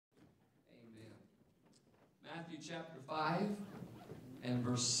Matthew chapter 5 and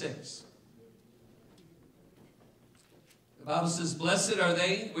verse 6. The Bible says, "Blessed are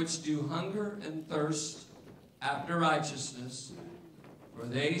they which do hunger and thirst after righteousness, for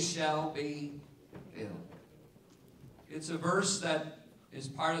they shall be filled." It's a verse that is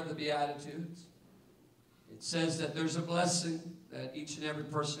part of the Beatitudes. It says that there's a blessing that each and every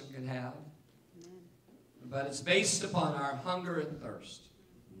person can have. But it's based upon our hunger and thirst.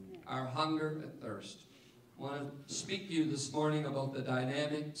 Our hunger and thirst. I want to speak to you this morning about the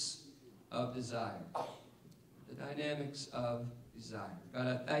dynamics of desire. The dynamics of desire. God,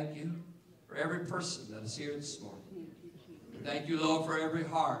 I thank you for every person that is here this morning. Thank you, Lord, for every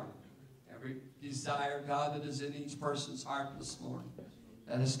heart, every desire, God, that is in each person's heart this morning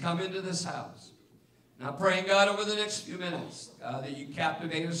that has come into this house. And I'm praying, God, over the next few minutes, God, that you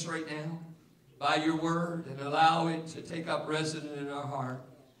captivate us right now by your word and allow it to take up residence in our heart.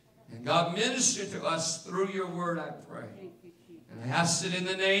 And God, minister to us through your word, I pray. And I ask it in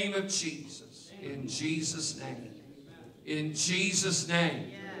the name of Jesus. In Jesus' name. In Jesus'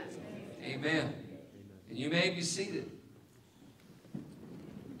 name. Amen. And you may be seated.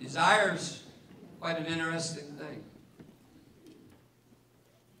 Desire's quite an interesting thing.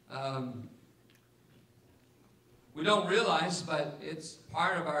 We don't realize, but it's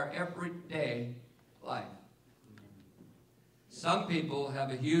part of our everyday life. Some people have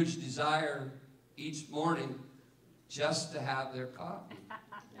a huge desire each morning just to have their coffee.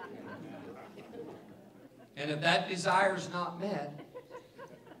 And if that desire is not met,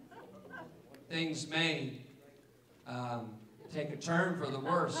 things may take a turn for the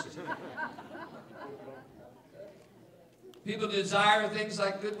worst. People desire things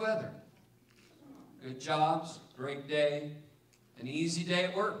like good weather, good jobs, great day, an easy day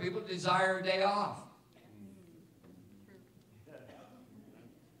at work. People desire a day off.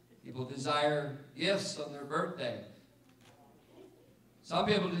 People desire gifts on their birthday. Some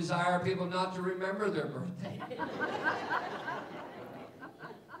people desire people not to remember their birthday.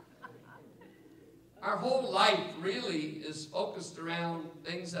 Our whole life really is focused around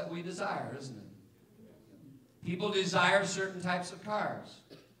things that we desire, isn't it? People desire certain types of cars.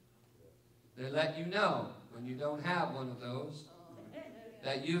 They let you know when you don't have one of those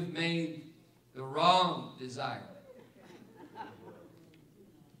that you've made the wrong desire.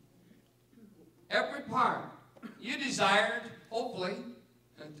 Every part. You desired, hopefully,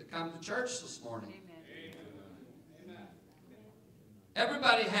 to come to church this morning. Amen.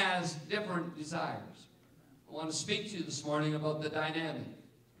 Everybody has different desires. I want to speak to you this morning about the dynamic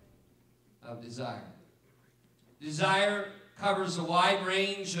of desire. Desire covers a wide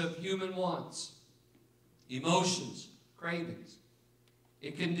range of human wants, emotions, cravings.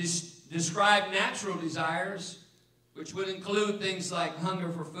 It can describe natural desires, which would include things like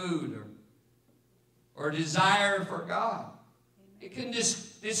hunger for food or desire for God. It can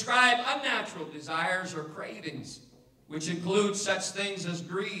describe unnatural desires or cravings, which include such things as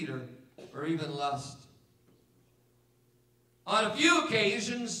greed or even lust. On a few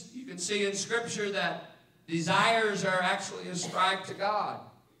occasions, you can see in Scripture that desires are actually ascribed to God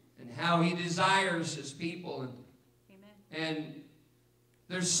and how He desires His people. And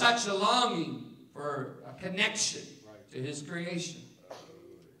there's such a longing for a connection to His creation.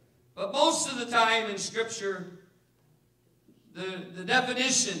 But most of the time in Scripture, the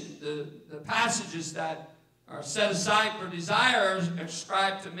definition, the passages that are set aside for desire are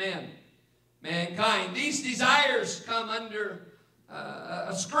ascribed to mankind. These desires come under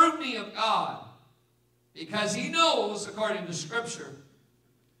a scrutiny of God because He knows, according to Scripture,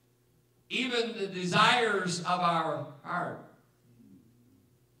 even the desires of our heart.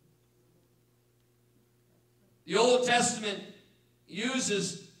 The Old Testament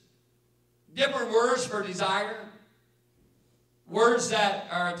uses different words for desire, words that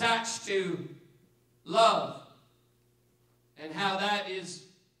are attached to love and how that is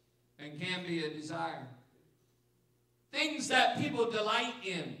and can be a desire. Things that people delight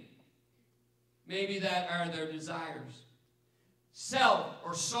in, maybe that are their desires. Self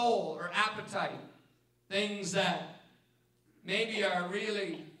or soul or appetite, things that maybe are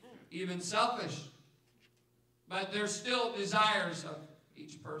really even selfish, but they're still desires of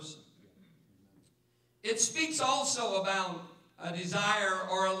each person. It speaks also about a desire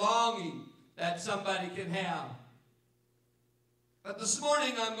or a longing that somebody can have. But this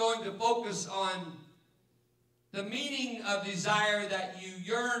morning I'm going to focus on the meaning of desire that you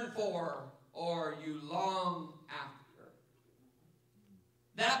yearn for or you long after.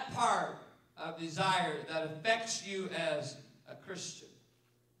 That part of desire that affects you as a Christian,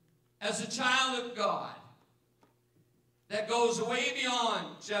 as a child of God, that goes way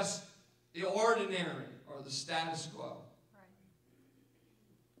beyond just the ordinary or the status quo. Right.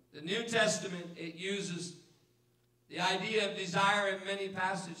 The New Testament, it uses the idea of desire in many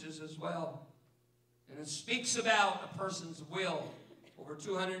passages as well. And it speaks about a person's will. Over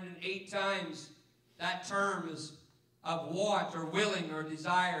 208 times that term is of want or willing or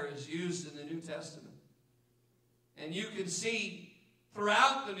desire is used in the New Testament. And you can see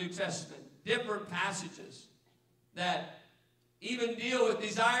throughout the New Testament different passages that even deal with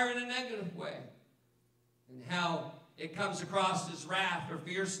desire in a negative way, and how it comes across as wrath or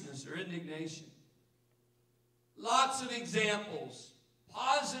fierceness or indignation. Lots of examples,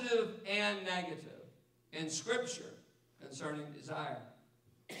 positive and negative, in Scripture concerning desire.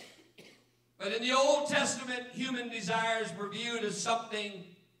 But in the Old Testament, human desires were viewed as something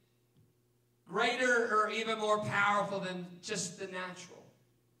greater or even more powerful than just the natural.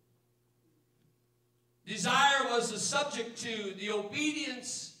 Desire was a subject to the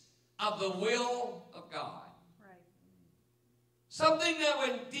obedience of the will of God. Right. Something that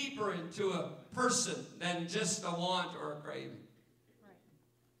went deeper into a person than just a want or a craving. Right.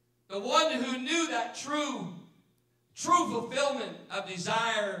 The one who knew that true fulfillment of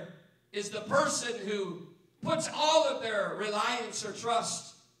desire is the person who puts all of their reliance or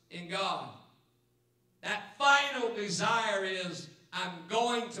trust in God. That final desire is, I'm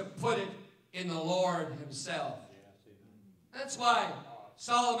going to put it in the Lord Himself. That's why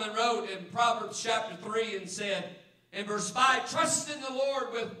Solomon wrote in Proverbs chapter 3 and said in verse 5, trust in the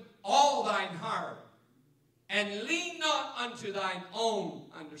Lord with all thine heart, and lean not unto thine own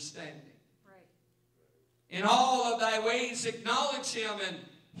understanding. Right. In all of thy ways acknowledge Him, and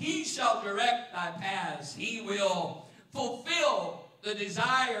He shall direct thy paths. He will fulfill the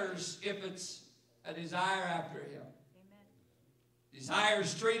desires if it's a desire after Him. Amen. Desire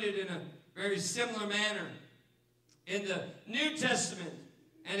is treated in a very similar manner in the New Testament,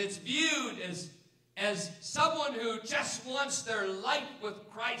 and it's viewed as someone who just wants their life with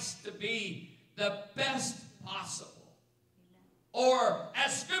Christ to be the best possible. Amen. Or,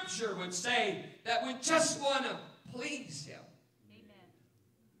 as Scripture would say, that we just want to please Him. Amen.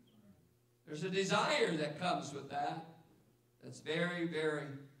 There's a desire that comes with that that's very, very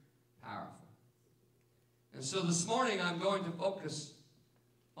powerful. And so this morning I'm going to focus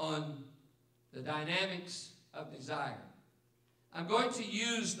on the dynamics of desire. I'm going to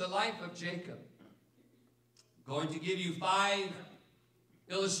use the life of Jacob. I'm going to give you 5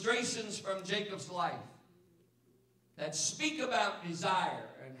 illustrations from Jacob's life that speak about desire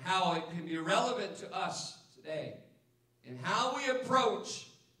and how it can be relevant to us today and how we approach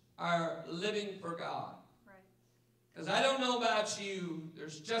our living for God. Right. Because I don't know about you,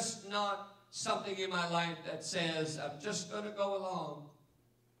 there's just not something in my life that says I'm just going to go along,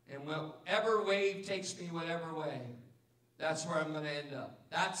 and whatever wave takes me whatever way, that's where I'm going to end up.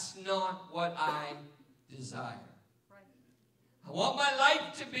 That's not what I desire. Right. I want my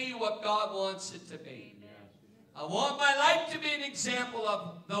life to be what God wants it to be. Amen. I want my life to be an example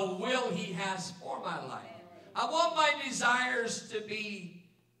of the will He has for my life. I want my desires to be,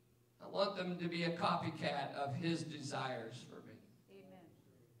 I want them to be a copycat of His desires for me. Amen.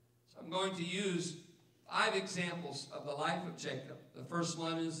 So I'm going to use 5 examples of the life of Jacob. The first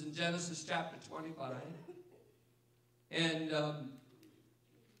one is in Genesis chapter 25. And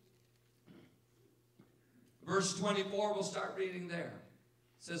verse 24, we'll start reading there.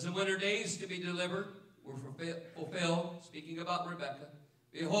 It says, and when her days to be delivered were fulfilled, speaking about Rebekah,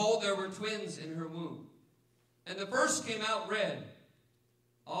 behold, there were twins in her womb. And the first came out red,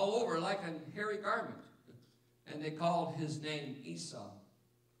 all over like a hairy garment. And they called his name Esau.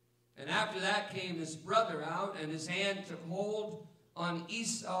 And after that came his brother out, and his hand took hold on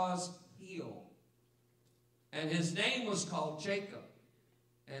Esau's heel. And his name was called Jacob.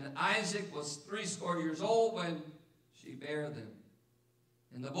 And Isaac was 80 years old when she bare them.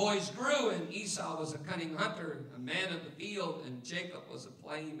 And the boys grew, and Esau was a cunning hunter, a man of the field, and Jacob was a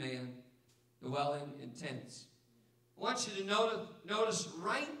plain man, dwelling in tents. I want you to notice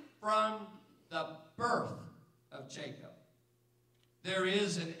right from the birth of Jacob, there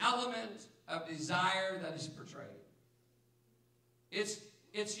is an element of desire that is portrayed. It's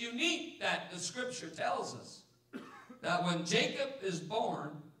unique that the Scripture tells us that when Jacob is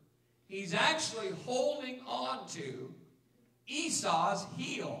born, he's actually holding on to Esau's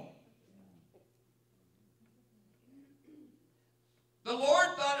heel. The Lord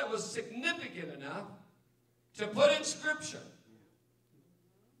thought it was significant enough to put in Scripture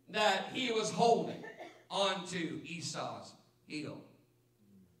that he was holding on to Esau's heel.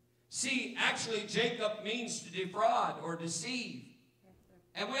 See, actually, Jacob means to defraud or deceive.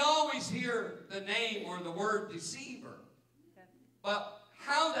 And we always hear the name or the word deceiver. But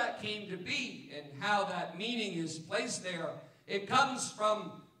how that that came to be and how that meaning is placed there, it comes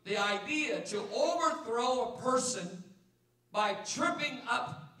from the idea to overthrow a person by tripping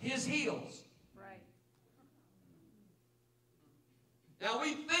up his heels. Right. Now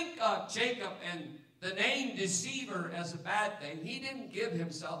we think of Jacob and the name deceiver as a bad thing. He didn't give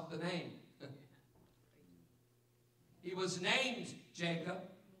himself the name. He was named Jacob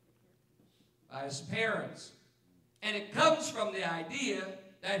by his parents. And it comes from the idea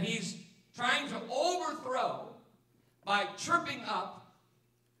that he's trying to overthrow by tripping up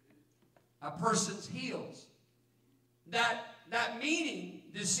a person's heels. That meaning,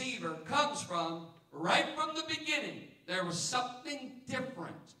 deceiver, comes from right from the beginning. There was something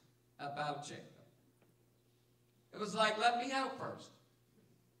different about Jacob. It was like, let me out first.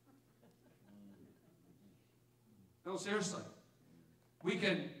 No, seriously. We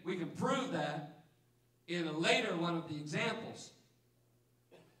can prove that in a later one of the examples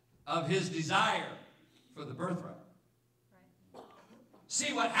of his desire for the birthright. Right.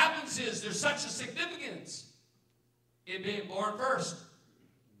 See, what happens is there's such a significance in being born first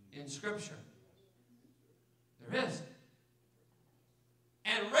in Scripture. There is.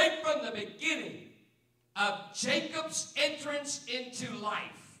 And right from the beginning of Jacob's entrance into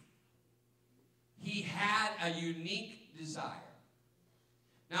life, he had a unique desire.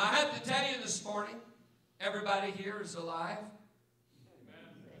 Now, I have to tell you this morning, everybody here is alive.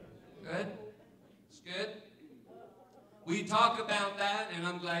 Good? It's good. We talk about that, and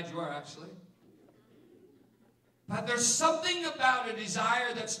I'm glad you are actually. But there's something about a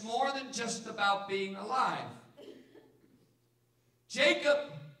desire that's more than just about being alive. Jacob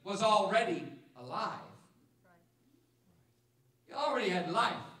was already alive. He already had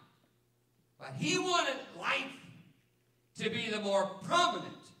life. But he wanted life to be the more prominent.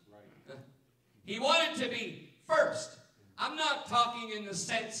 He wanted to be first. I'm not talking in the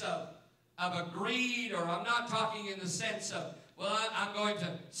sense of a greed, or I'm not talking in the sense of, well, I'm going to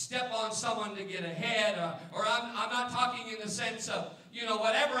step on someone to get ahead, or I'm not talking in the sense of,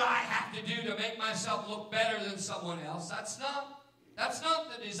 whatever I have to do to make myself look better than someone else. That's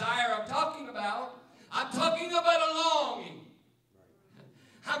not the desire I'm talking about. I'm talking about a longing.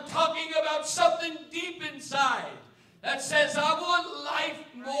 I'm talking about something deep inside that says, I want life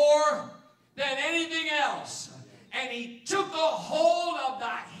more than anything else. And he took a hold of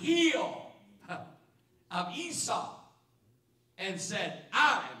the heel of Esau and said,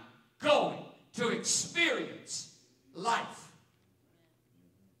 I'm going to experience life.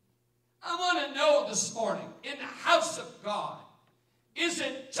 I want to know this morning, in the house of God, is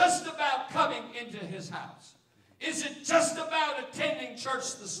it just about coming into his house? Is it just about attending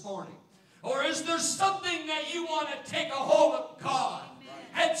church this morning? Or is there something that you want to take a hold of God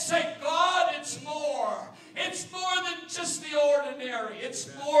and say, God, it's more. It's more than just the ordinary. It's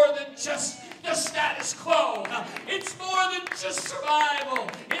more than just the status quo. It's more than just survival.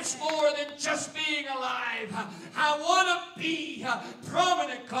 It's more than just being alive. I want to be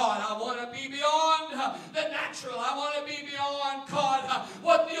prominent, God. I want to be beyond the natural. I want to be beyond, God,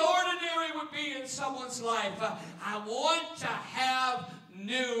 what the ordinary would be in someone's life. I want to have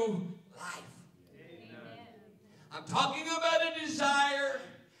new life. I'm talking about a desire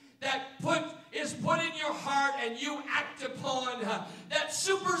that is put in your heart and you act upon that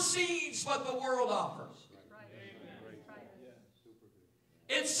supersedes what the world offers.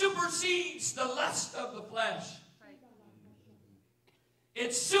 It supersedes the lust of the flesh.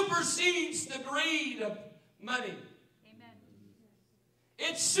 It supersedes the greed of money.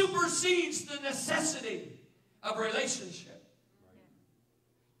 It supersedes the necessity of relationship.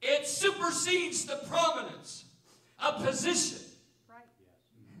 It supersedes the prominence of position.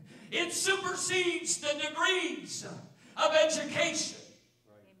 It supersedes the degrees of education.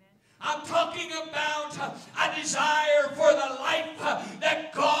 I'm talking about a desire for the life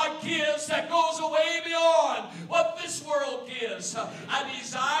that God gives that goes away beyond what this world gives. A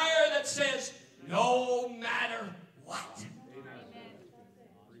desire that says, no matter what,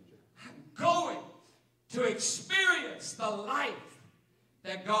 I'm going to experience the life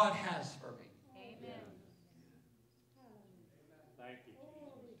that God has for me.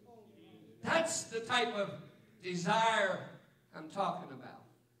 That's the type of desire I'm talking about.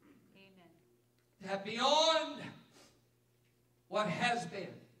 Amen. That beyond what has been.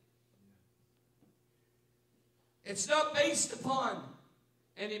 It's not based upon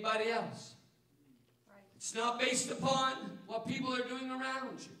anybody else. Right. It's not based upon what people are doing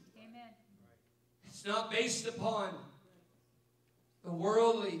around you. Amen. It's not based upon the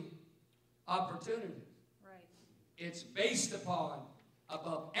worldly opportunity. Right. It's based upon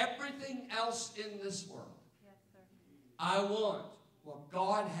above everything else in this world. Yes, sir. I want what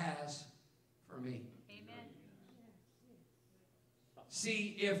God has for me. Amen.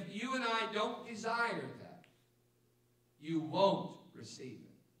 See, if you and I don't desire that, you won't receive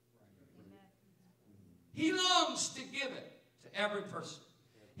it. Amen. He longs to give it to every person.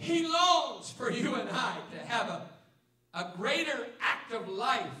 He longs for you and I to have a greater active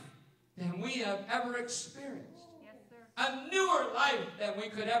life than we have ever experienced. Yes, sir. A newer life than we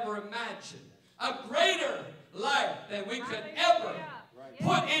could ever imagine. A greater life than we could ever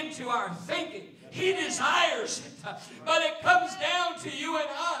put into our thinking. He desires it. But it comes down to you and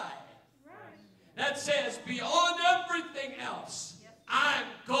I. That says, beyond everything else, I'm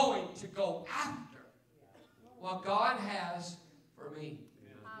going to go after what God has for me.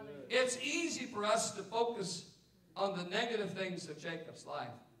 It's easy for us to focus on the negative things of Jacob's life.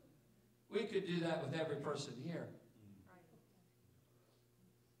 We could do that with every person here.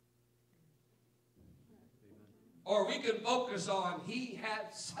 Or we could focus on he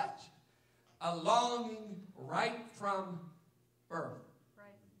had such a longing right from birth.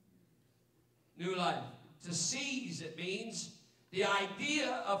 New life. To seize, it means the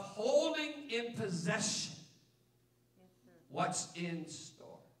idea of holding in possession what's in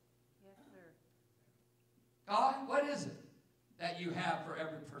store. Yes, sir. God, what is it that you have for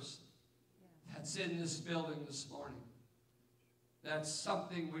every person that's in this building this morning? That's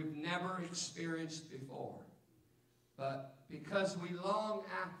something we've never experienced before. But because we long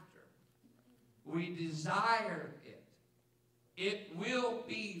after, we desire it, it will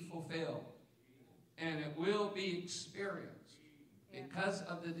be fulfilled. And it will be experienced because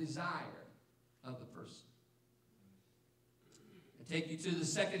of the desire of the person. I take you to the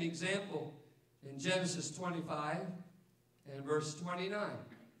second example in Genesis 25 and verse 29.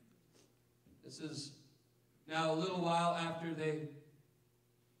 This is now a little while after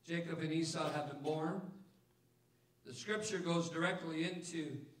Jacob and Esau have been born. The scripture goes directly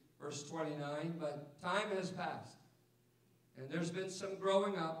into verse 29, but time has passed. And there's been some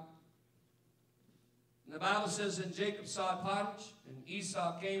growing up. And the Bible says, and Jacob sowed pottage, and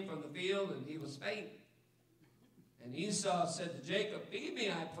Esau came from the field, and he was faint. And Esau said to Jacob, feed me,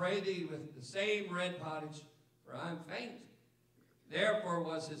 I pray thee, with the same red pottage, for I am faint. Therefore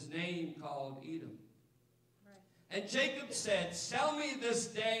was his name called Edom. Right. And Jacob said, sell me this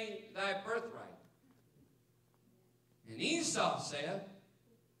day thy birthright. And Esau said,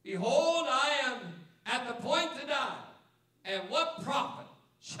 behold, I am at the point to die, and what profit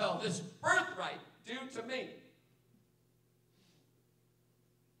shall this birthright do to me?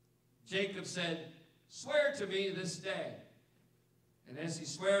 Jacob said, swear to me this day. And as he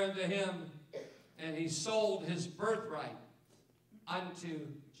sware unto him, and he sold his birthright unto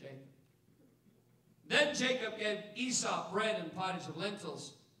Jacob. Then Jacob gave Esau bread and pottage of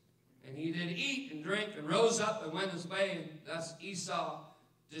lentils, and he did eat and drink, and rose up and went his way, and thus Esau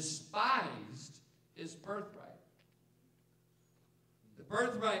despised his birthright. The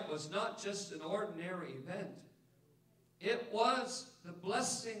birthright was not just an ordinary event. It was the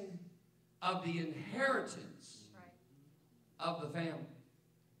blessing of the inheritance of the family.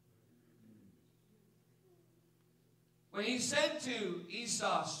 When he said to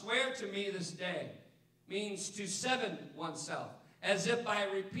Esau, swear to me this day, means to seven oneself, as if by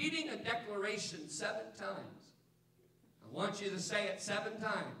repeating a declaration 7 times. I want you to say it 7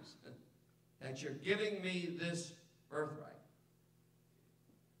 times, that you're giving me this birthright.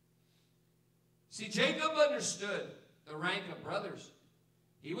 See, Jacob understood the rank of brothers.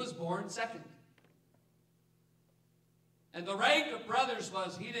 He was born second. And the rank of brothers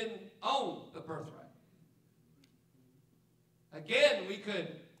was he didn't own the birthright. Again, we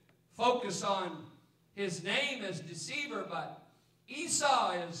could focus on his name as deceiver, but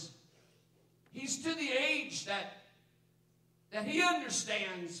Esau he's to the age that he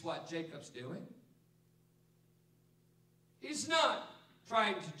understands what Jacob's doing. He's not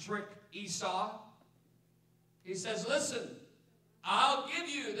trying to trick Esau. He says, listen, I'll give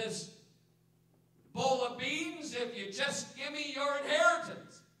you this bowl of beans if you just give me your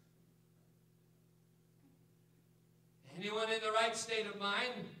inheritance. Anyone in the right state of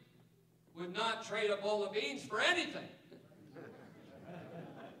mind would not trade a bowl of beans for anything.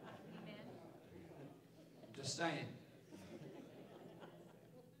 Just saying.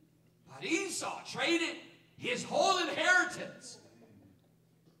 But Esau traded his whole inheritance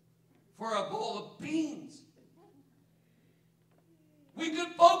for a bowl of beans. We could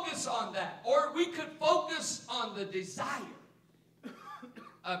focus on that, or we could focus on the desire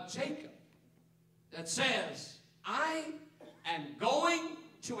of Jacob that says, I am going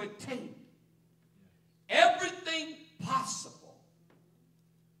to attain everything possible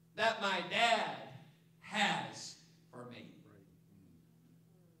that my dad has for me.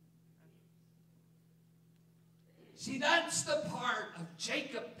 See, that's the part of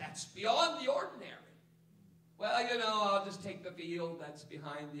Jacob that's beyond the ordinary. Well, you know, I'll just take the field that's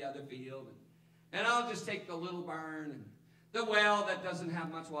behind the other field. And I'll just take the little barn and the well that doesn't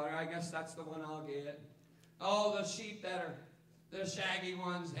have much water. I guess that's the one I'll get. Oh, the sheep that are the shaggy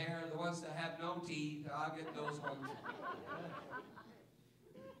ones there, the ones that have no teeth, I'll get those ones.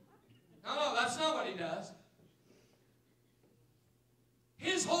 No, that's not what he does.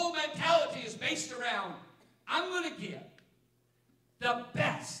 His whole mentality is based around, I'm going to get the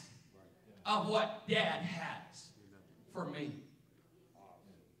best of what Dad has for me.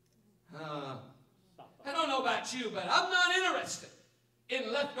 I don't know about you, but I'm not interested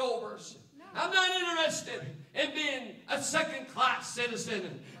in leftovers. I'm not interested in being a second-class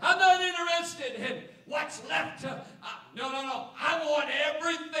citizen. I'm not interested in what's left. No. I want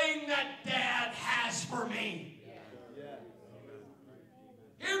everything that Dad has for me.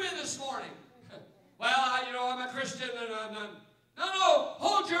 Hear me this morning. Well, I'm a Christian and No,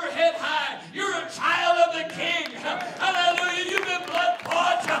 hold your head high. You're a child of the King. Hallelujah. You've been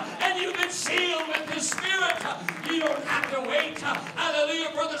blood-bought and you've been sealed with His Spirit. You don't have to wait, hallelujah,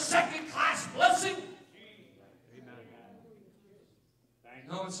 for the second-class blessing.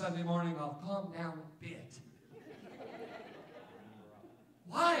 No, on Sunday morning I'll calm down a bit.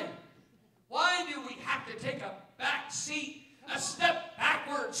 Why? Why do we have to take a back seat, a step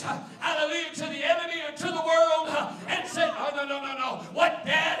backwards, hallelujah, to the enemy or to the world and say, no. What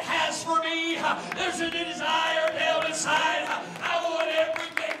Dad has for me, there's a desire down inside. I want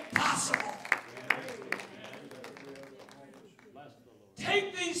everything possible.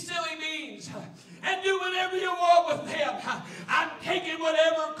 Take these silly beans and do whatever you want with them. I'm taking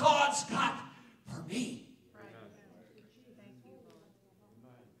whatever God's got for me.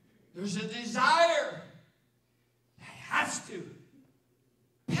 There's a desire that has to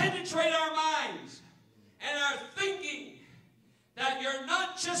penetrate our minds and our thinking that you're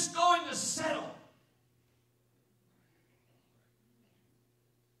not just going to settle.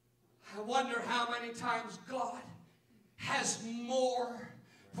 I wonder how many times God has more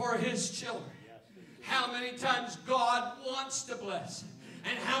for His children. How many times God wants to bless.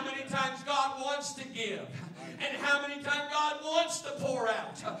 And how many times God wants to give. And how many times God wants to pour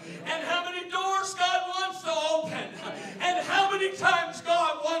out. And how many doors God wants to open. And how many times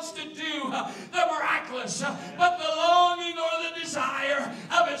God wants to do the miraculous. But the longing or the desire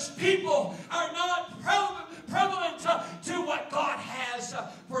of His people are not prevalent to what God has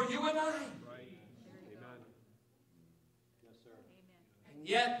for you and I. And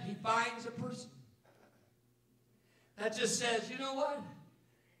yet He finds a person that just says, you know what?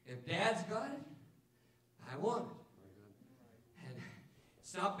 If Dad's got it, I want it. And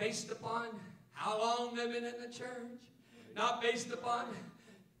it's not based upon how long they've been in the church. Not based upon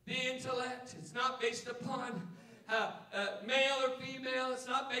the intellect. It's not based upon male or female. It's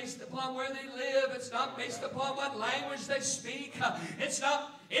not based upon where they live. It's not based upon what language they speak.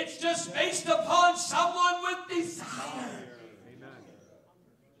 It's just based upon someone with desire.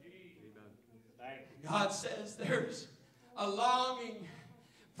 God says there's a longing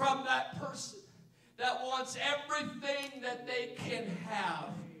from that person that wants everything that they can have,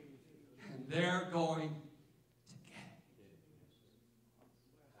 and they're going to get it.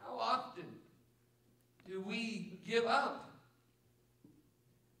 How often do we give up?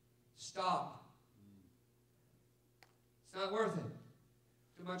 Stop. It's not worth it.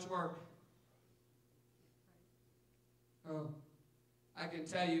 Too much work. Oh, I can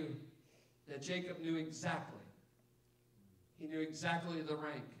tell you that Jacob knew exactly. He knew exactly the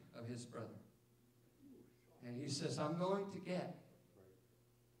rank of his brother. And he says, I'm going to get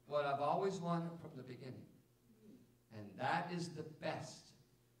what I've always wanted from the beginning. And that is the best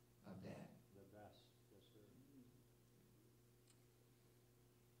of Dad. The best. Yes, sir.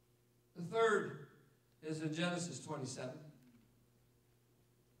 The third is in Genesis 27.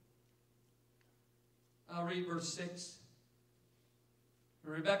 I'll read verse 6.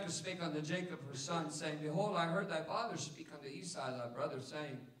 And Rebekah spake unto Jacob her son, saying, Behold, I heard thy father speak unto Esau thy brother,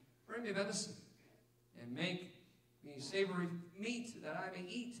 saying, Bring me venison, and make me savory meat, that I may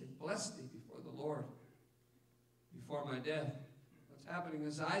eat and bless thee before the Lord, before my death. What's happening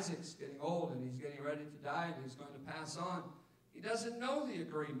is Isaac's getting old, and he's getting ready to die, and he's going to pass on. He doesn't know the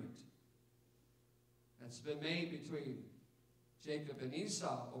agreement that's been made between Jacob and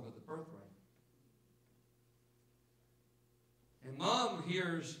Esau over the birthright. And Mom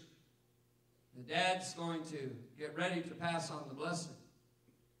hears the dad's going to get ready to pass on the blessing.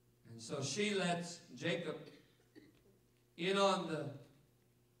 And so she lets Jacob in on the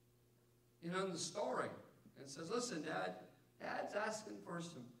story and says, listen, Dad's asking for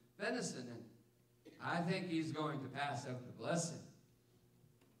some venison, and I think he's going to pass up the blessing.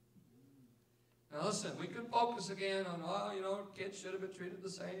 Now listen, we can focus again on, oh, you know, kids should have been treated the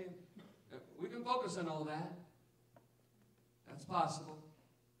same. We can focus on all that. That's possible.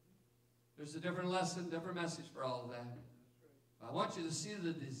 There's a different lesson, different message for all of that. But I want you to see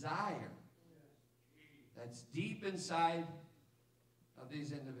the desire that's deep inside of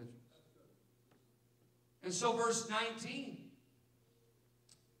these individuals. And so verse 19.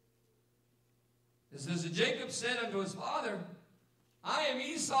 It says, and Jacob said unto his father, I am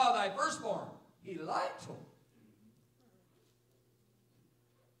Esau thy firstborn. He lied to him.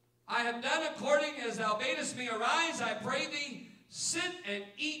 I have done according as thou badest me. Arise, I pray thee, sit and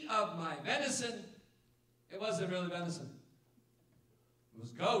eat of my venison. It wasn't really venison. It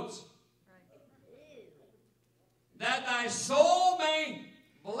was goats. Right. That thy soul may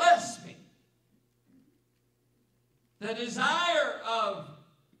bless me. The desire of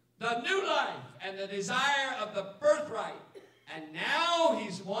the new life and the desire of the birthright. And now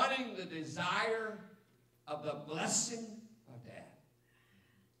he's wanting the desire of the blessing of Dad.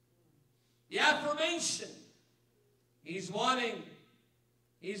 The affirmation. He's wanting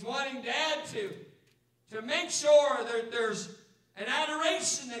Dad to make sure that there's an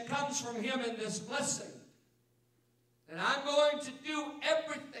adoration that comes from him in this blessing. And I'm going to do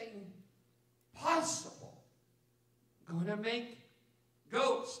everything possible. I'm going to make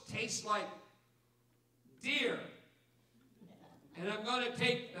goats taste like deer. And I'm going to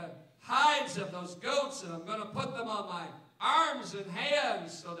take the hides of those goats and I'm going to put them on my arms and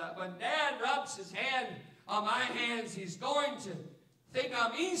hands so that when Dad rubs his hand on my hands, he's going to think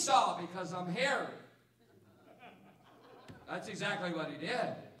I'm Esau because I'm hairy. That's exactly what he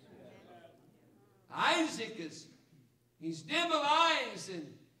did. Isaac he's dim of eyes and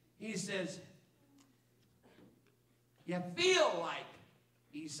he says, you feel like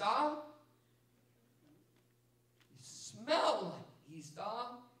Esau? You smell like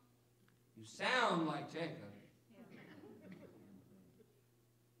Esau? You sound like Jacob.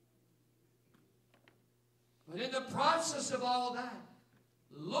 But in the process of all that,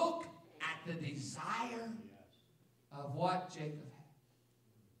 look at the desire of what Jacob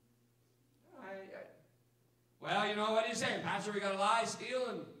had. Well, you know what he's saying, Pastor, we got to lie, steal,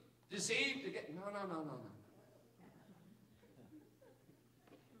 and deceive to get... No.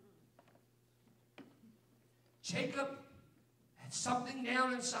 Jacob had something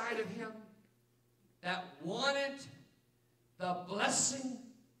down inside of him that wanted the blessing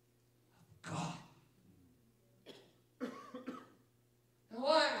of God. Now,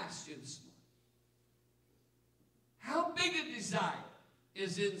 I asked you this morning, how big a desire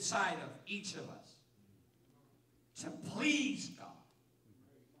is inside of each of us to please God,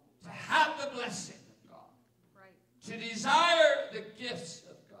 to have the blessing of God, Right. to desire the gifts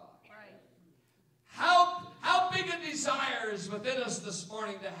of God? Right. How big a desire is within us this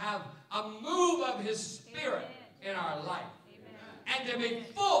morning to have a move of His Spirit in our life, and to be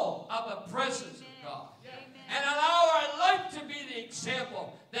full of the presence of God, and allow our life to be the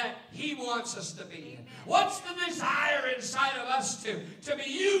example that He wants us to be. What's the desire inside of us to be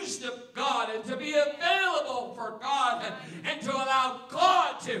used of God and to be available for God and to allow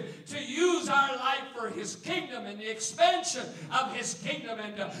God to use our life for His kingdom and the expansion of His kingdom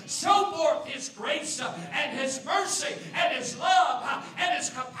and to show forth His grace and His mercy and His love and His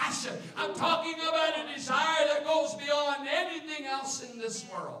compassion. I'm talking about a desire that goes beyond anything else in this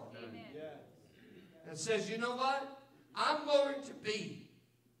world. That says, you know what? I'm going to be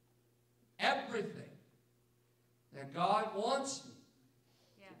everything that God wants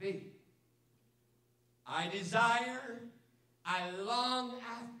me to be. I desire, I long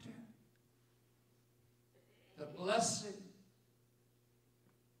after the blessing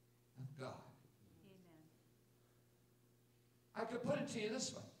of God. I could put it to you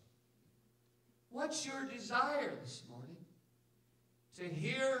this way. What's your desire this morning? To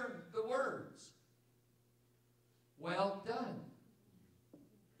hear the words, well done,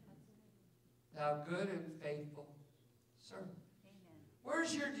 thou good and faithful servant. Amen.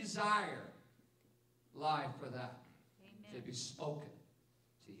 Where's your desire lie for that Amen. to be spoken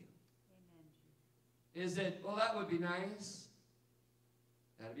to you? Amen. Is it, well, that would be nice.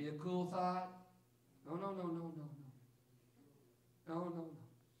 That'd be a cool thought. No.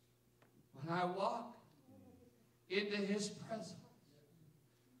 When I walk into His presence,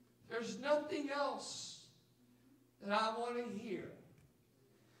 there's nothing else that I want to hear.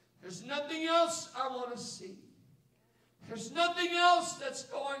 There's nothing else I want to see. There's nothing else that's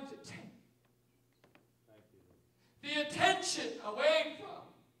going to take the attention away from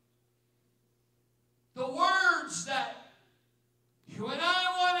the words that you and I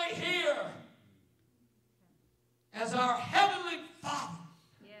want to hear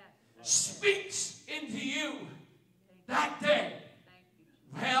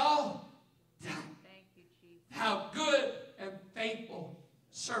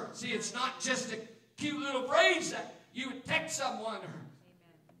servant. See, it's not just a cute little phrase that you would text someone, or Amen.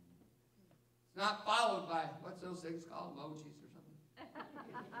 it's not followed by, what's those things called, emojis or something?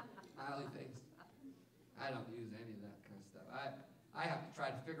 Smiley face. I don't use any of that kind of stuff. I have to try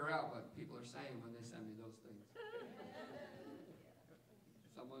to figure out what people are saying when they send me those things.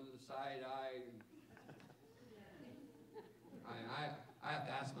 Someone with a side eye. I have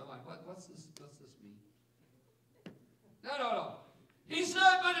to ask my wife, what's this mean? No. He's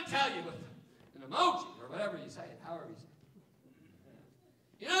not going to tell you with an emoji or whatever you say it, however you say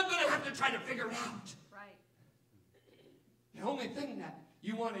it. You're not going to have to try to figure it out. Right. The only thing that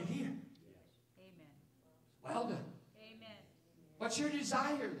you want to hear, Amen. well done. Amen. What's your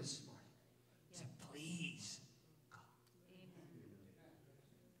desire this morning? To please God. Amen.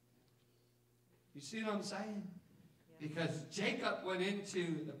 You see what I'm saying? Because Jacob went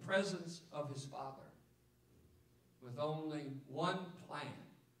into the presence of his father with only one plan.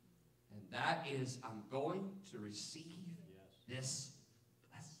 And that is, I'm going to receive this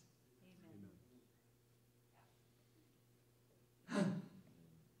blessing. Amen.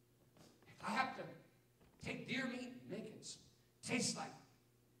 If I have to take deer meat and make it taste like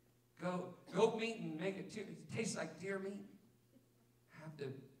goat meat and make it taste like deer meat, I have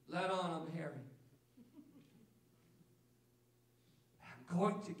to let on I'm hairy. I'm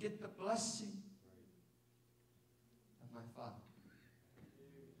going to get the blessing of my Father.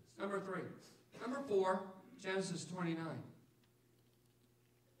 It's number 3. Number 4, Genesis 29.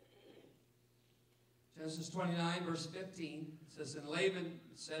 Genesis 29, verse 15, says, And Laban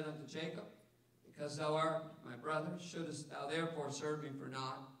said unto Jacob, Because thou art my brother, shouldest thou therefore serve me for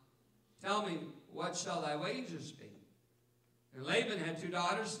naught? Tell me, what shall thy wages be? And Laban had 2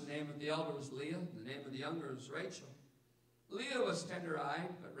 daughters. The name of the elder was Leah, and the name of the younger was Rachel. Leah was tender-eyed,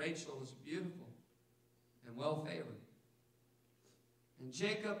 but Rachel was beautiful and well-favored. And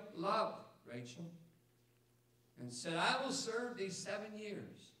Jacob loved Rachel and said, I will serve thee 7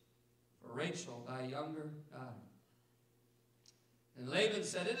 years for Rachel, thy younger daughter. And Laban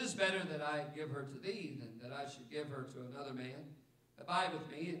said, It is better that I give her to thee than that I should give her to another man. Abide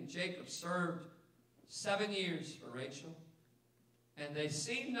with me. And Jacob served 7 years for Rachel, and they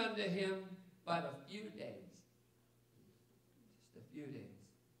seemed unto him but a few days. Just a few days.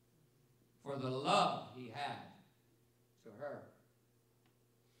 For the love he had to her.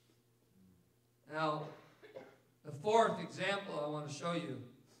 Now, the 4th example I want to show you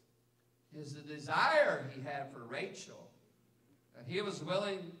is the desire he had for Rachel. That he was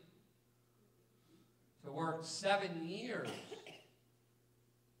willing to work 7 years.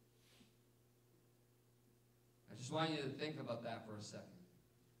 I just want you to think about that for a second.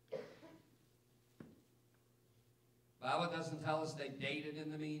 The Bible doesn't tell us they dated in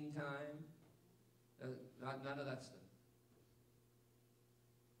the meantime. None of that stuff.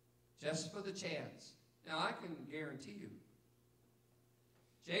 Just for the chance. Now, I can guarantee you,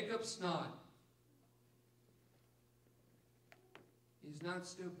 Jacob's not. He's not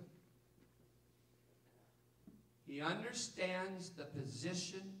stupid. He understands the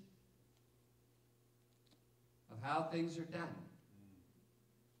position of how things are done.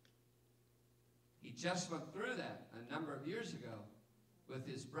 He just went through that a number of years ago with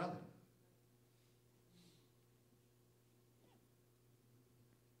his brother.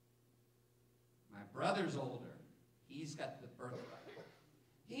 My brother's older. He's got the birthright.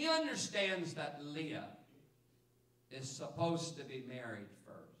 He understands that Leah is supposed to be married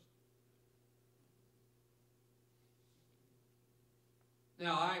first.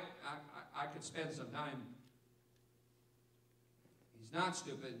 Now, I could spend some time. He's not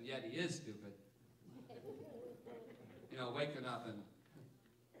stupid, and yet he is stupid. You know, waking up and,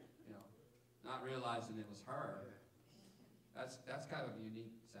 you know, not realizing it was her. That's kind of a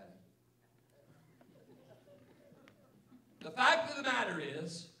unique setting. The fact of the matter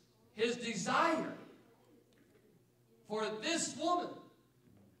is, his desire for this woman,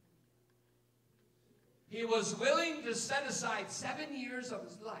 he was willing to set aside 7 years of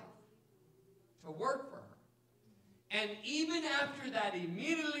his life to work for her. And even after that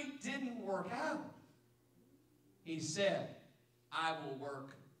immediately didn't work out, he said, I will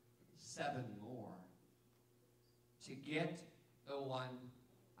work 7 more to get the one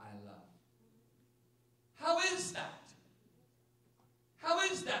I love. How is that? How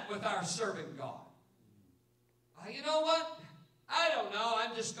is that with our serving God? You know what? I don't know.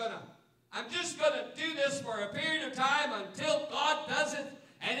 I'm just gonna do this for a period of time until God does it,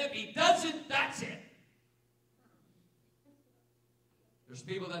 and if he doesn't, that's it. There's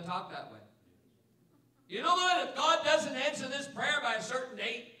people that talk that way. You know what? If God doesn't answer this prayer by a certain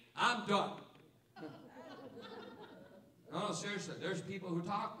date, I'm done. No, seriously, there's people who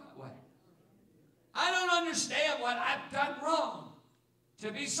talk that way. I don't understand what I've done wrong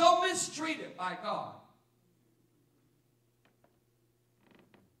to be so mistreated by God.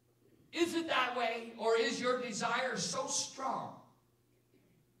 Is it that way, or is your desire so strong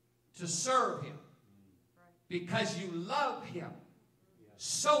to serve Him because you love Him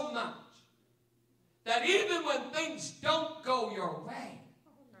so much that even when things don't go your way,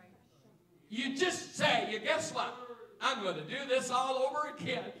 you just say, you guess what? I'm going to do this all over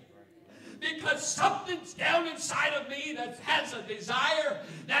again. Because something's down inside of me that has a desire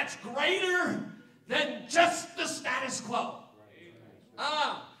that's greater than just the status quo.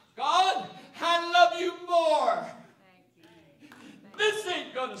 God, I love you more. This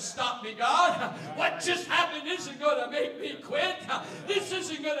ain't going to stop me, God. What just happened isn't going to make me quit. This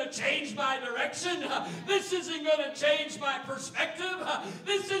isn't going to change my direction. This isn't going to change my perspective.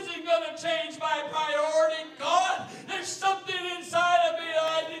 This isn't going to change my priority. God, there's something inside of me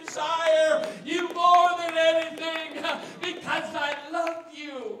I desire you more than anything because I love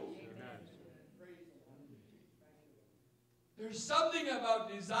you. There's something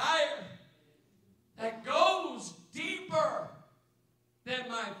about desire that goes deeper than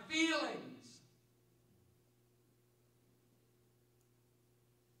my feelings.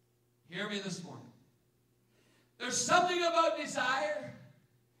 Hear me this morning. There's something about desire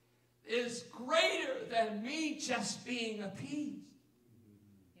that is greater than me just being appeased.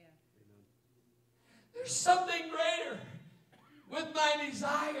 Yeah. There's something greater with my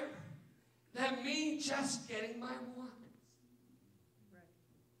desire than me just getting my wants. Right.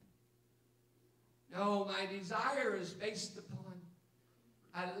 No, my desire is based upon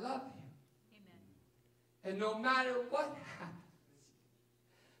I love Him. Amen. And no matter what happens,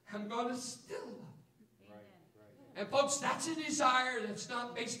 I'm going to still love Him. Amen. And folks, that's a desire that's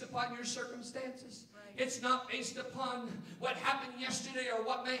not based upon your circumstances. Right. It's not based upon what happened yesterday or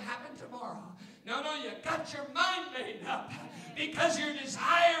what may happen tomorrow. No, you got your mind made up because your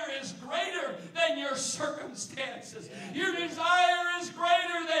desire is greater than your circumstances. Your desire is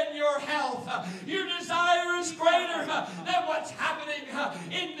greater than your health. Your desire is greater than what's happening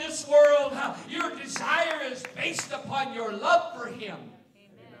in this world. Your desire is based upon your love for Him.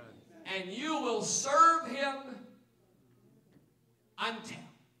 Amen. And you will serve Him until.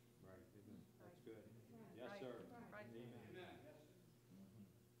 That's good. Yes, sir. Right.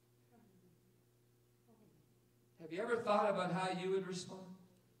 Have you ever thought about how you would respond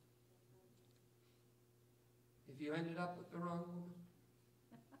if you ended up with the wrong woman?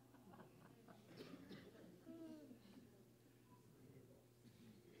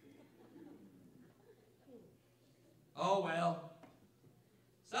 Oh, well,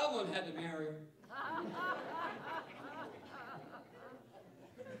 someone had to marry her.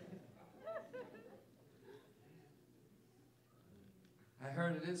 I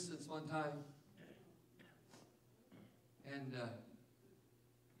heard an instance one time, and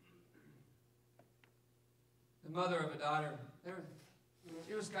the mother of a daughter,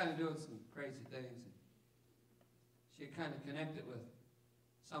 she was kind of doing some crazy things. And she had kind of connected with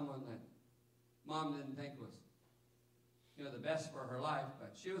someone that mom didn't think was, the best for her life,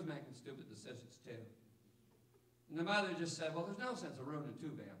 but she was making stupid decisions too. And the mother just said, well, there's no sense of ruining two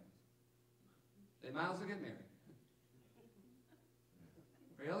families. They might as well get married.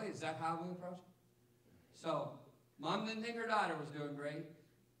 Really? Is that how we approach it? So, mom didn't think her daughter was doing great,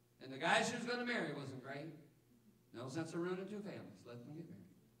 and the guy she was going to marry wasn't great. No sense of ruining two families. Let them get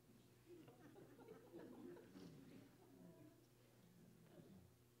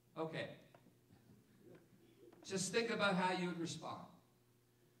married. Okay. Just think about how you would respond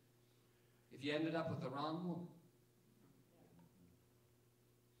if you ended up with the wrong woman.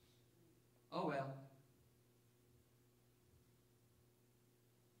 Oh, well.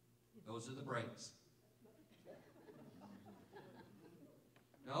 Those are the breaks.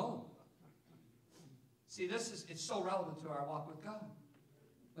 No. See, it's so relevant to our walk with God.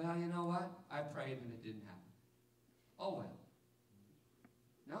 Well, you know what? I prayed and it didn't happen. Oh, well.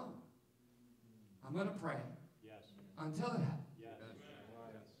 No. I'm going to pray until it happens.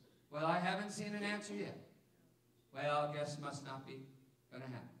 Well, I haven't seen an answer yet. Well, I guess it must not be going to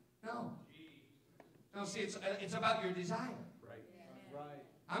happen. No. No, see, it's about your desire. Right.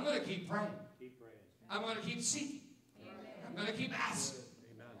 I'm going to keep praying. Keep praying. I'm going to keep seeking. I'm going to keep asking.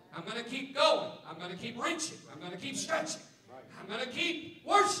 Amen. I'm going to keep going. I'm going to keep reaching. I'm going to keep stretching. I'm going to keep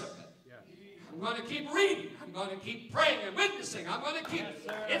worshiping. I'm going to keep reading. I'm going to keep praying and witnessing. I'm going to keep.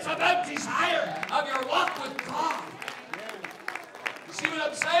 It's about desire of your walk with God. You see what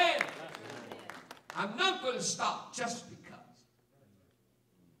I'm saying? I'm not going to stop just because.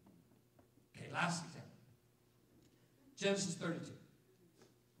 Okay, last example. Genesis 32.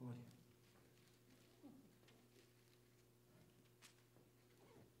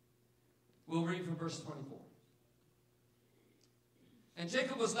 We'll read from verse 24. And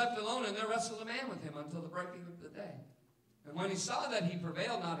Jacob was left alone, and there wrestled a man with him until the breaking of the day. And when he saw that he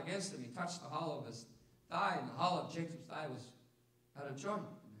prevailed not against him, he touched the hollow of his thigh, and the hollow of Jacob's thigh was out of joint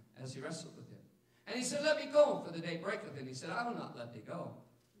as he wrestled with him. And he said, Let me go, for the day breaketh. And he said, I will not let thee go,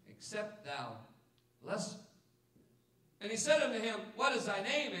 except thou bless me. And he said unto him, What is thy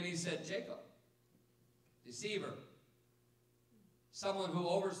name? And he said, Jacob, deceiver, someone who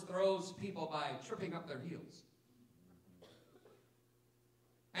overthrows people by tripping up their heels.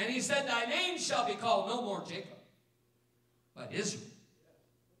 And he said, Thy name shall be called no more Jacob, but Israel.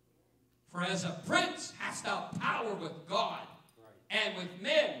 For as a prince hast thou power with God and with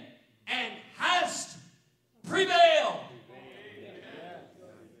men, and hast prevailed.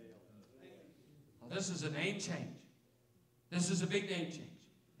 Well, this is a name change. This is a big name change.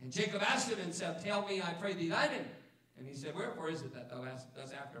 And Jacob asked him and said, Tell me, I pray thee, thy name. And he said, Wherefore is it that thou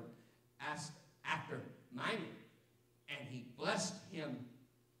dost ask after my name? And he blessed him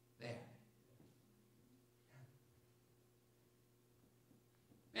there.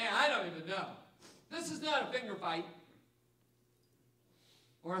 Man, I don't even know. This is not a finger fight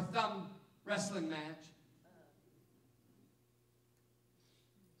or a thumb wrestling match.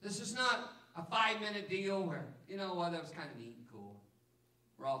 This is not a 5-minute deal where, you know what, that was kind of neat and cool.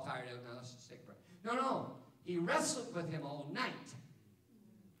 We're all tired of it now, let's just take a break. No. He wrestled with him all night.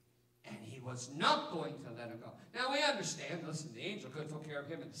 And he was not going to let him go. Now we understand, listen, the angel could have took care of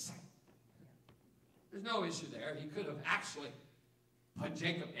him in a second. There's no issue there. He could have actually put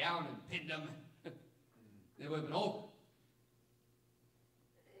Jacob down and pinned him. It would have been over.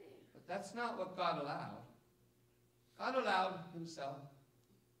 But that's not what God allowed. God allowed himself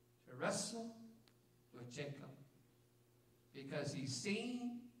to wrestle with Jacob because he's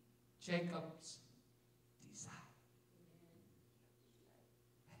seen Jacob's desire.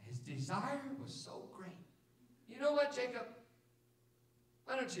 And his desire was so great. You know what, Jacob?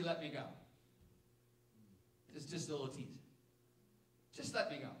 Why don't you let me go? It's just a little teaser. Just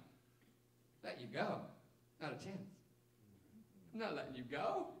let me go. Let you go. Not a chance. I'm not letting you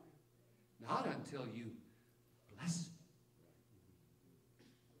go. Not until you bless me.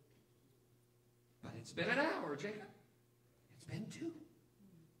 But it's been an hour, Jacob. It's been 2.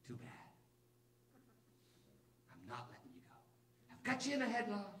 Too bad. I'm not letting you go. I've got you in a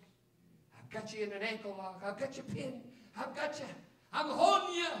headlock. I've got you in an ankle lock. I've got you pinned. I've got you. I'm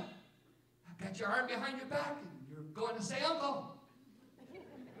holding you. I've got your arm behind your back, and you're going to say, Uncle.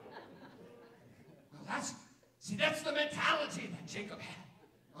 Well, that's the mentality that Jacob had.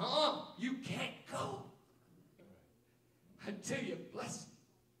 You can't go until you bless me.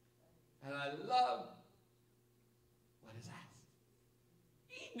 And I love what is asked.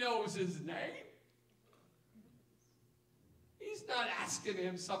 He knows his name. He's not asking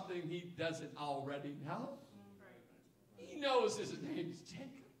him something he doesn't already know. He knows his name is Jacob.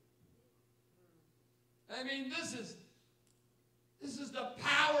 I mean, this is the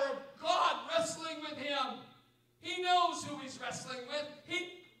power of God wrestling with him. He knows who he's wrestling with.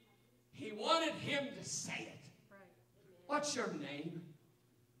 He wanted him to say it. What's your name?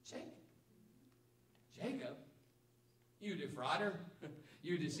 Jacob. Jacob? You defrauder.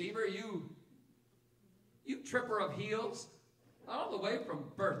 You deceiver. You tripper of heels. All the way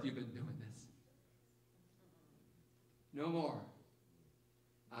from birth you've been doing this. No more.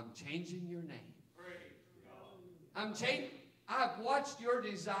 I'm changing your name. I've watched your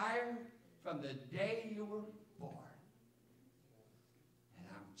desire from the day you were born. And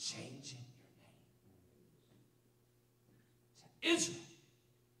I'm changing your name to Israel.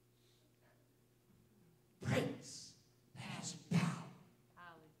 Prince that has power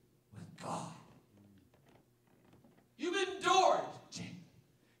with God. You've endured, Jacob.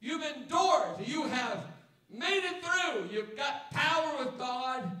 You've endured. You have made it through. You've got power with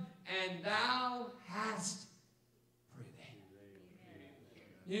God, and thou hast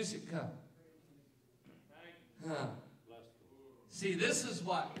music come. See, this is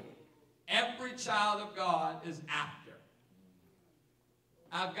what every child of God is after.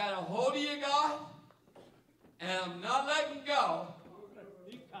 I've got a hold of you, God, and I'm not letting go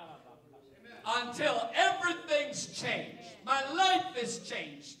until everything's changed. My life is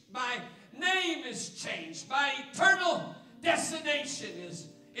changed. My name is changed. My eternal destination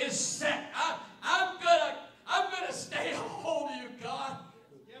is set. I'm gonna stay a hold of you, God.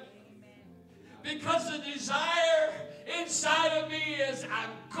 Because the desire inside of me is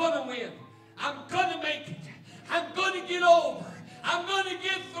I'm going to win. I'm going to make it. I'm going to get over. I'm going to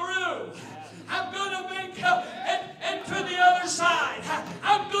get through. I'm going to make it. and to the other side.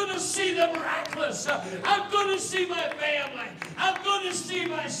 I'm going to see the miraculous. I'm going to see my family. I'm going to see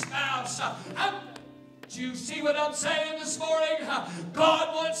my spouse. Do you see what I'm saying this morning?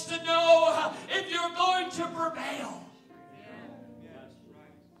 God wants to know if you're going to prevail.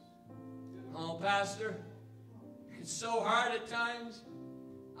 Oh, Pastor, it's so hard at times.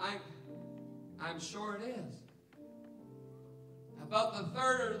 I'm sure it is. About the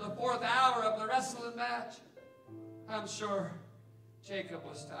third or the fourth hour of the wrestling match, I'm sure Jacob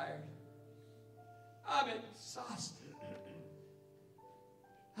was tired. I'm exhausted.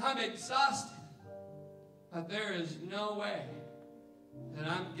 I'm exhausted. But there is no way that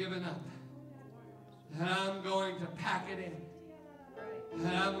I'm giving up. That I'm going to pack it in.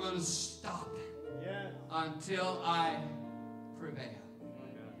 That I'm going to stop until I prevail.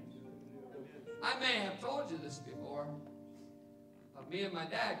 I may have told you this before, but me and my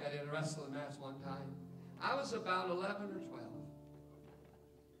dad got in a wrestling match one time. I was about 11 or 12.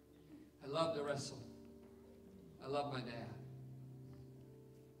 I loved to wrestle. I loved my dad.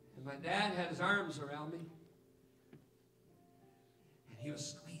 And my dad had his arms around me. And he was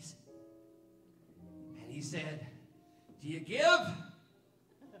squeezing. And he said, "Do you give?" I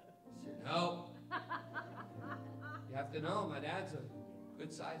said, "No." You have to know, my dad's a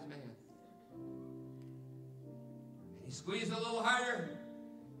good-sized man. And he squeezed a little harder.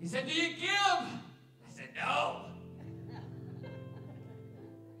 He said, "Do you give?" I said, "No."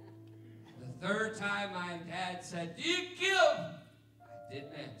 The third time my dad said, "Do you give?" I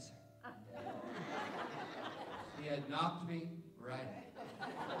didn't answer. He had knocked me right out.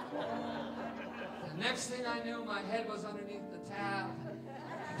 The next thing I knew, my head was underneath the towel.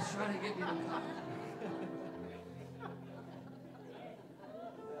 He was trying to get me to come.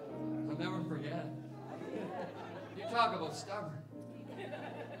 I'll never forget it. You talk about stubborn.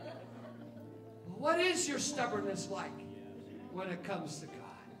 What is your stubbornness like when it comes to God?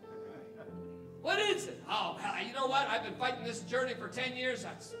 What is it? Oh, you know what? I've been fighting this journey for 10 years.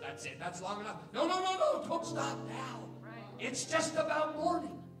 That's it. That's long enough. No. Don't stop now. It's just about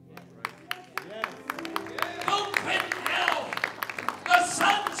morning. Don't quit now. The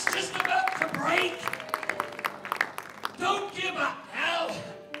sun's just about to break. Don't give up now.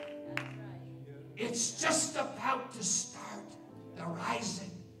 It's just about to start the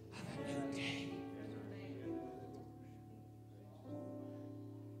rising of a new day.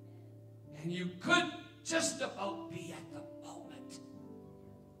 And you could just about be at the moment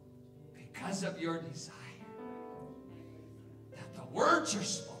because of your desire that the words are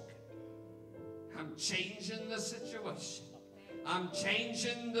spoken. I'm changing the situation. I'm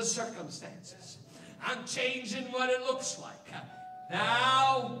changing the circumstances. I'm changing what it looks like.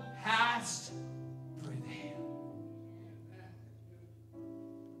 Thou hast prevailed.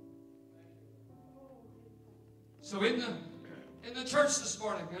 So in the church this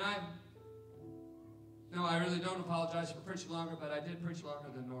morning, and I really don't apologize for preaching longer, but I did preach longer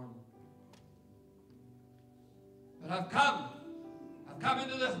than normal. But I've come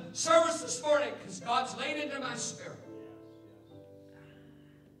into the service this morning because God's laid into my spirit.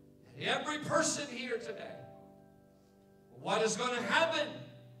 And every person here today, what is going to happen,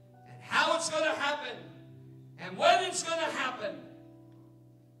 and how it's going to happen, and when it's going to happen,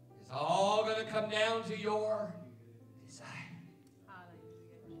 is all going to come down to your desire.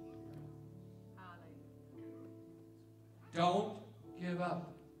 Don't give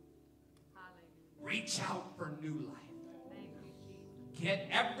up. Reach out for new life. Get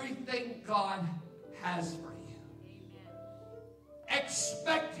everything God has for you.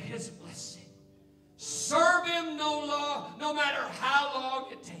 Expect His blessing. Serve Him no matter how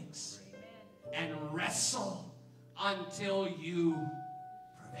long it takes. And wrestle until you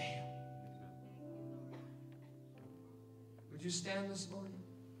prevail. Would you stand this morning?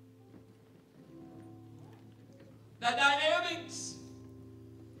 The dynamics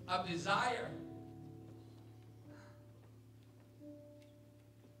of desire.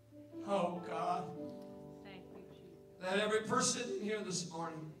 Oh God. Thank you, Jesus. That every person here this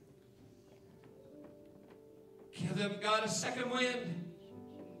morning, give them, God, a second wind,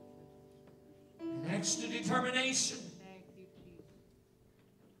 an extra determination. Thank you, Jesus.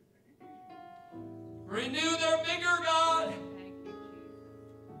 Renew their vigor, God. Thank you, Jesus.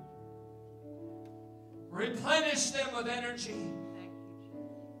 Replenish them with energy. Thank you,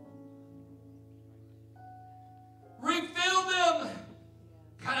 Jesus. Refill them.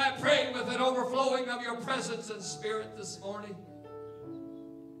 God, I pray with an overflowing of your presence and spirit this morning.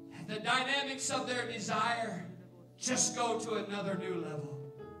 And the dynamics of their desire just go to another new level.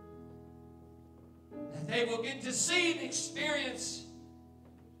 That they will get to see and experience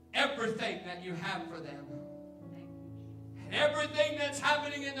everything that you have for them. Thank you, and everything that's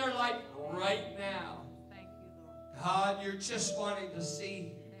happening in their life right now. Thank you, Lord. God, you're just wanting to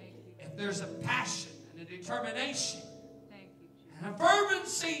see Thank you. if there's a passion and a determination Thank you, Jesus. and a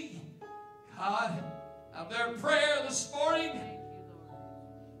fervency, God, of their prayer this morning. Thank you, Lord.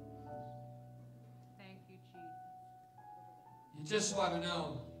 Thank you, Jesus. You just want to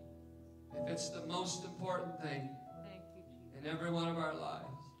know if it's the most important thing Thank you, Jesus. in every one of our lives.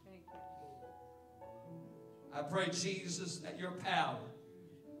 Thank you, Jesus. I pray, Jesus, that your power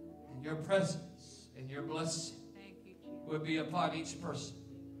and your presence and your blessing Thank you, Jesus. would be upon each person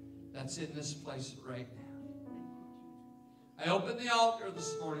that's in this place right now. Thank you, Jesus. I open the altar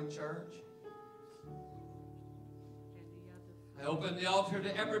this morning, church. I open the altar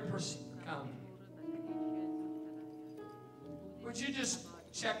to every person to come. Would you just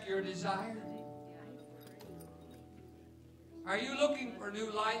check your desire? Are you looking for new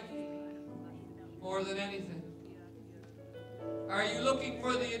life more than anything? Are you looking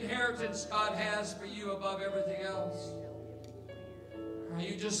for the inheritance God has for you above everything else? Are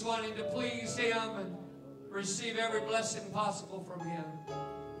you just wanting to please Him and receive every blessing possible from Him?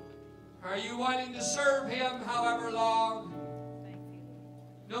 Are you wanting to serve Him however long?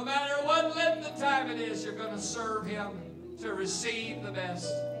 No matter what length of time it is, you're going to serve Him to receive the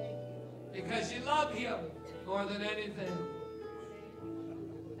best. Because you love Him more than anything.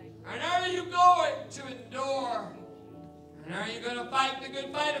 And are you going to endure? And are you going to fight the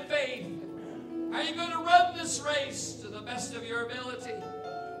good fight of faith? Are you going to run this race to the best of your ability?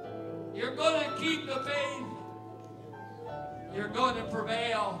 You're going to keep the faith. You're going to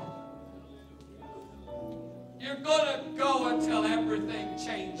prevail. You're going to go until everything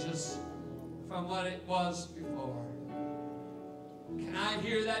changes from what it was before. Can I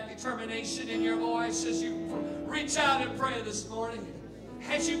hear that determination in your voice as you reach out and pray this morning?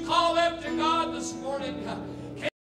 As you call up to God this morning,